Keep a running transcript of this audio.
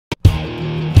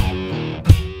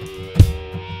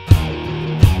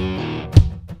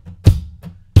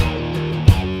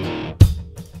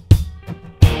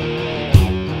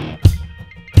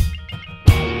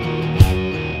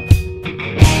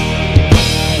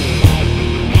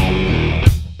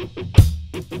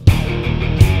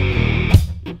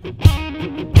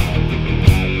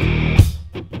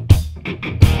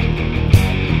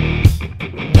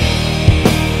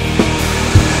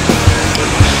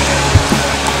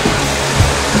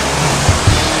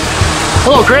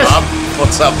Hello, Chris. Bob.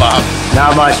 What's up, Bob?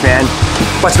 Not much, man.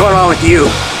 What's going on with you?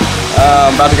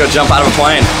 I'm about to go jump out of a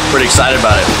plane. Pretty excited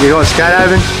about it. You going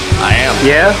skydiving? I am.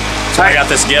 Yeah? So I got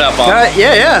this get up on.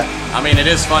 Yeah. I mean, it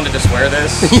is fun to just wear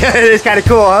this. Yeah, it is kind of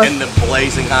cool, huh? In the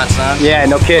blazing hot sun. Yeah,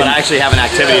 no kidding. But I actually have an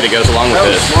activity that goes along with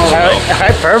this. All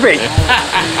right, perfect.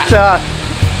 So,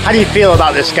 how do you feel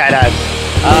about this skydive?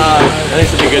 I think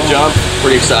it's a good jump.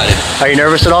 Pretty excited. Are you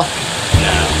nervous at all?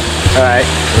 No. All right.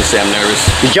 Let's say I'm nervous.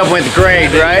 You jump with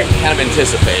Greg, right? Kind of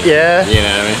anticipate. Yeah. You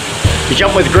know what I mean? You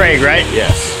jump with Greg, right?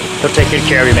 Yes. He'll take good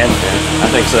care of you, man. Yeah,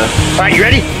 I think so. All right, you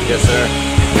ready? Yes, sir.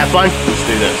 Have fun. Let's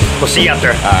do this. We'll see you out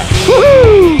there. All right.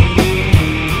 Woohoo!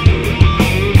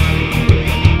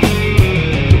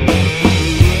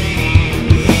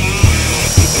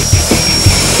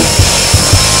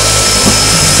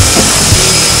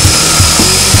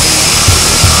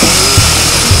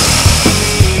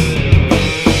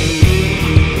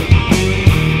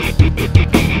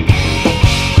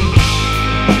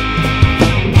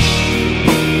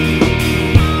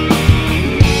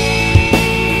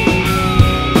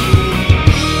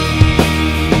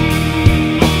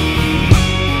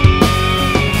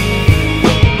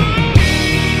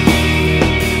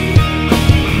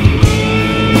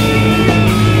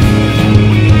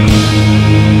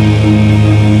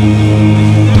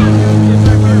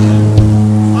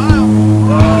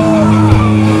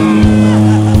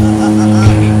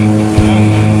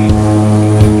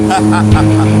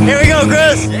 Here we go,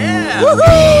 Chris. Yeah. Woohoo!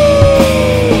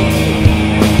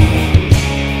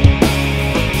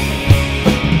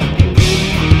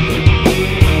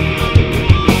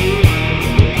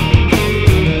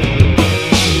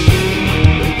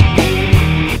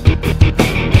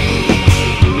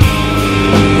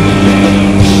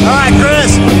 All right,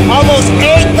 Chris. Almost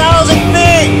 8,000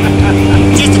 feet.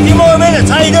 Just a few more minutes.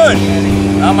 How you doing?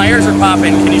 Oh, my ears are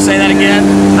popping. Can you say that again?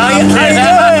 How you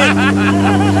doing?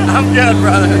 I'm good,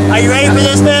 brother. Are you ready for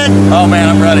this, man? Oh, man,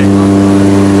 I'm ready.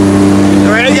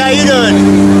 Ready? How you doing?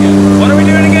 What are we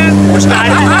doing again? We're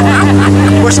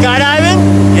skydiving. We're skydiving?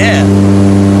 Yeah.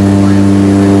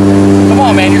 Come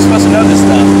on, man. You're supposed to know this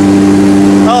stuff.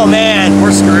 Oh, man.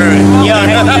 We're screwed. Yo,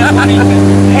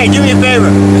 hey, do me a favor.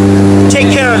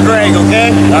 Take care of Greg, okay?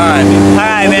 All right. All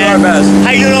right, We'll man. do our best.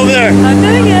 How you doing over there? I'm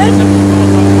doing good.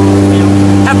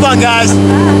 Have fun, guys.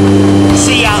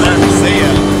 See you out there. See ya.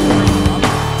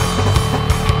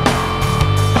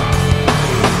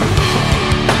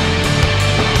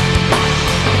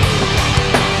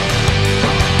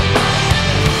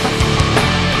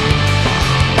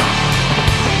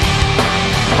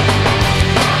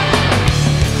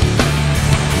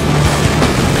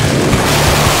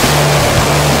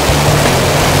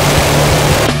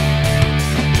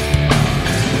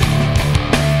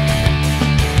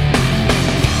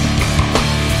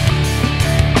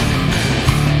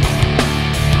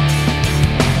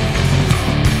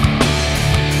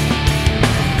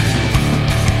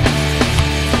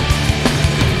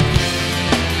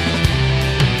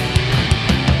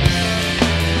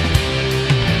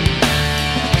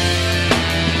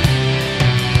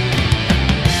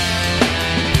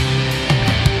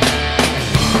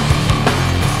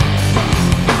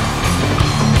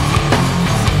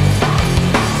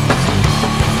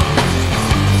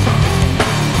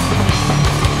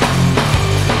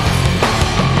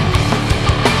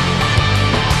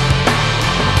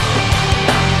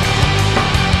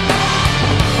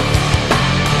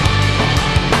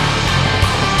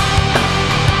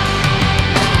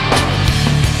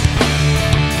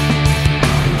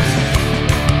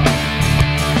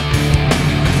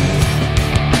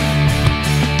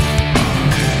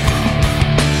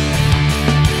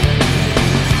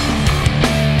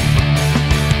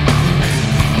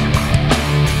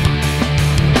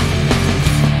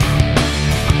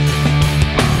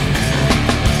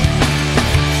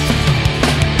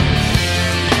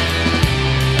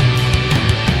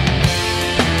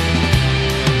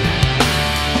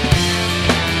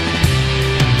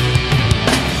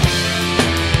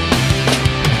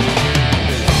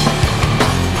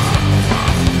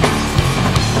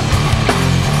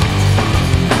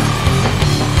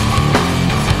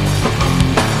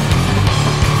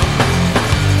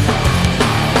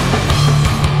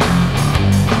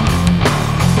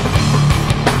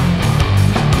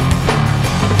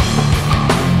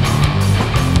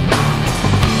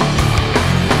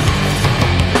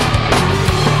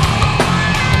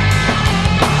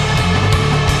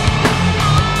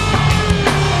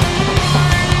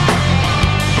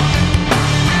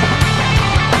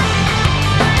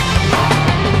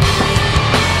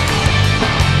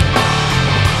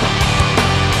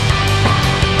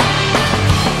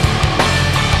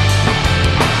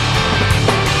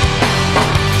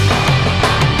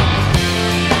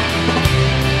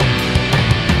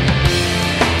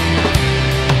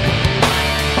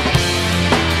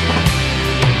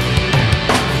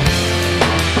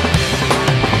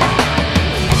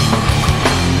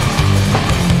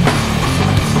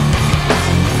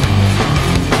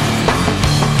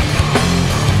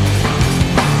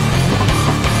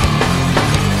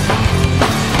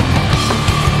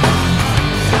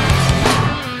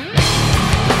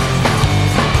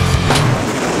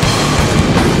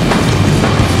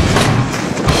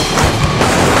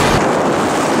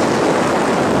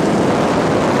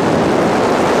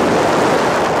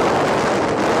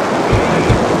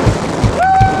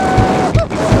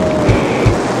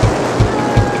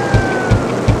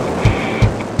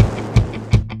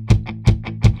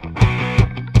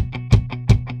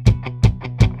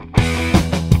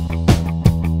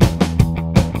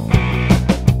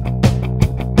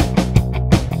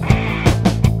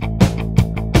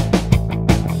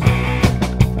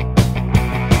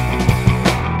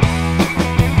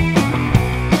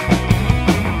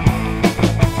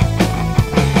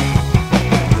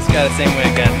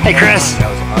 weekend. Hey, Chris. That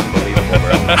was unbelievable,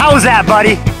 bro. How was that,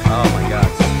 buddy? Oh my God,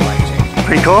 it's life-changing.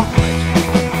 Pretty cool.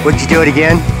 Would you do it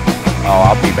again?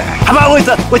 Oh, I'll be back. How about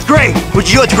with Gray? Would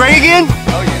you do it to Gray again?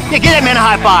 Oh yeah. Yeah, give that man a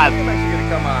high five. I'm actually gonna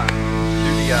come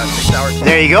do the 6 hours.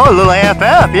 There you go, a little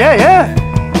AFF. Yeah.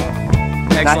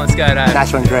 Excellent skydiving.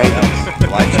 Nice one, Gray.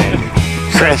 Life-changing.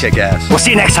 Chris, Kick ass. we'll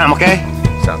see you next time, okay?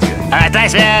 Sounds good. All right,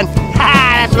 thanks, man.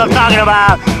 That's what I'm talking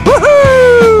about.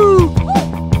 Woohoo!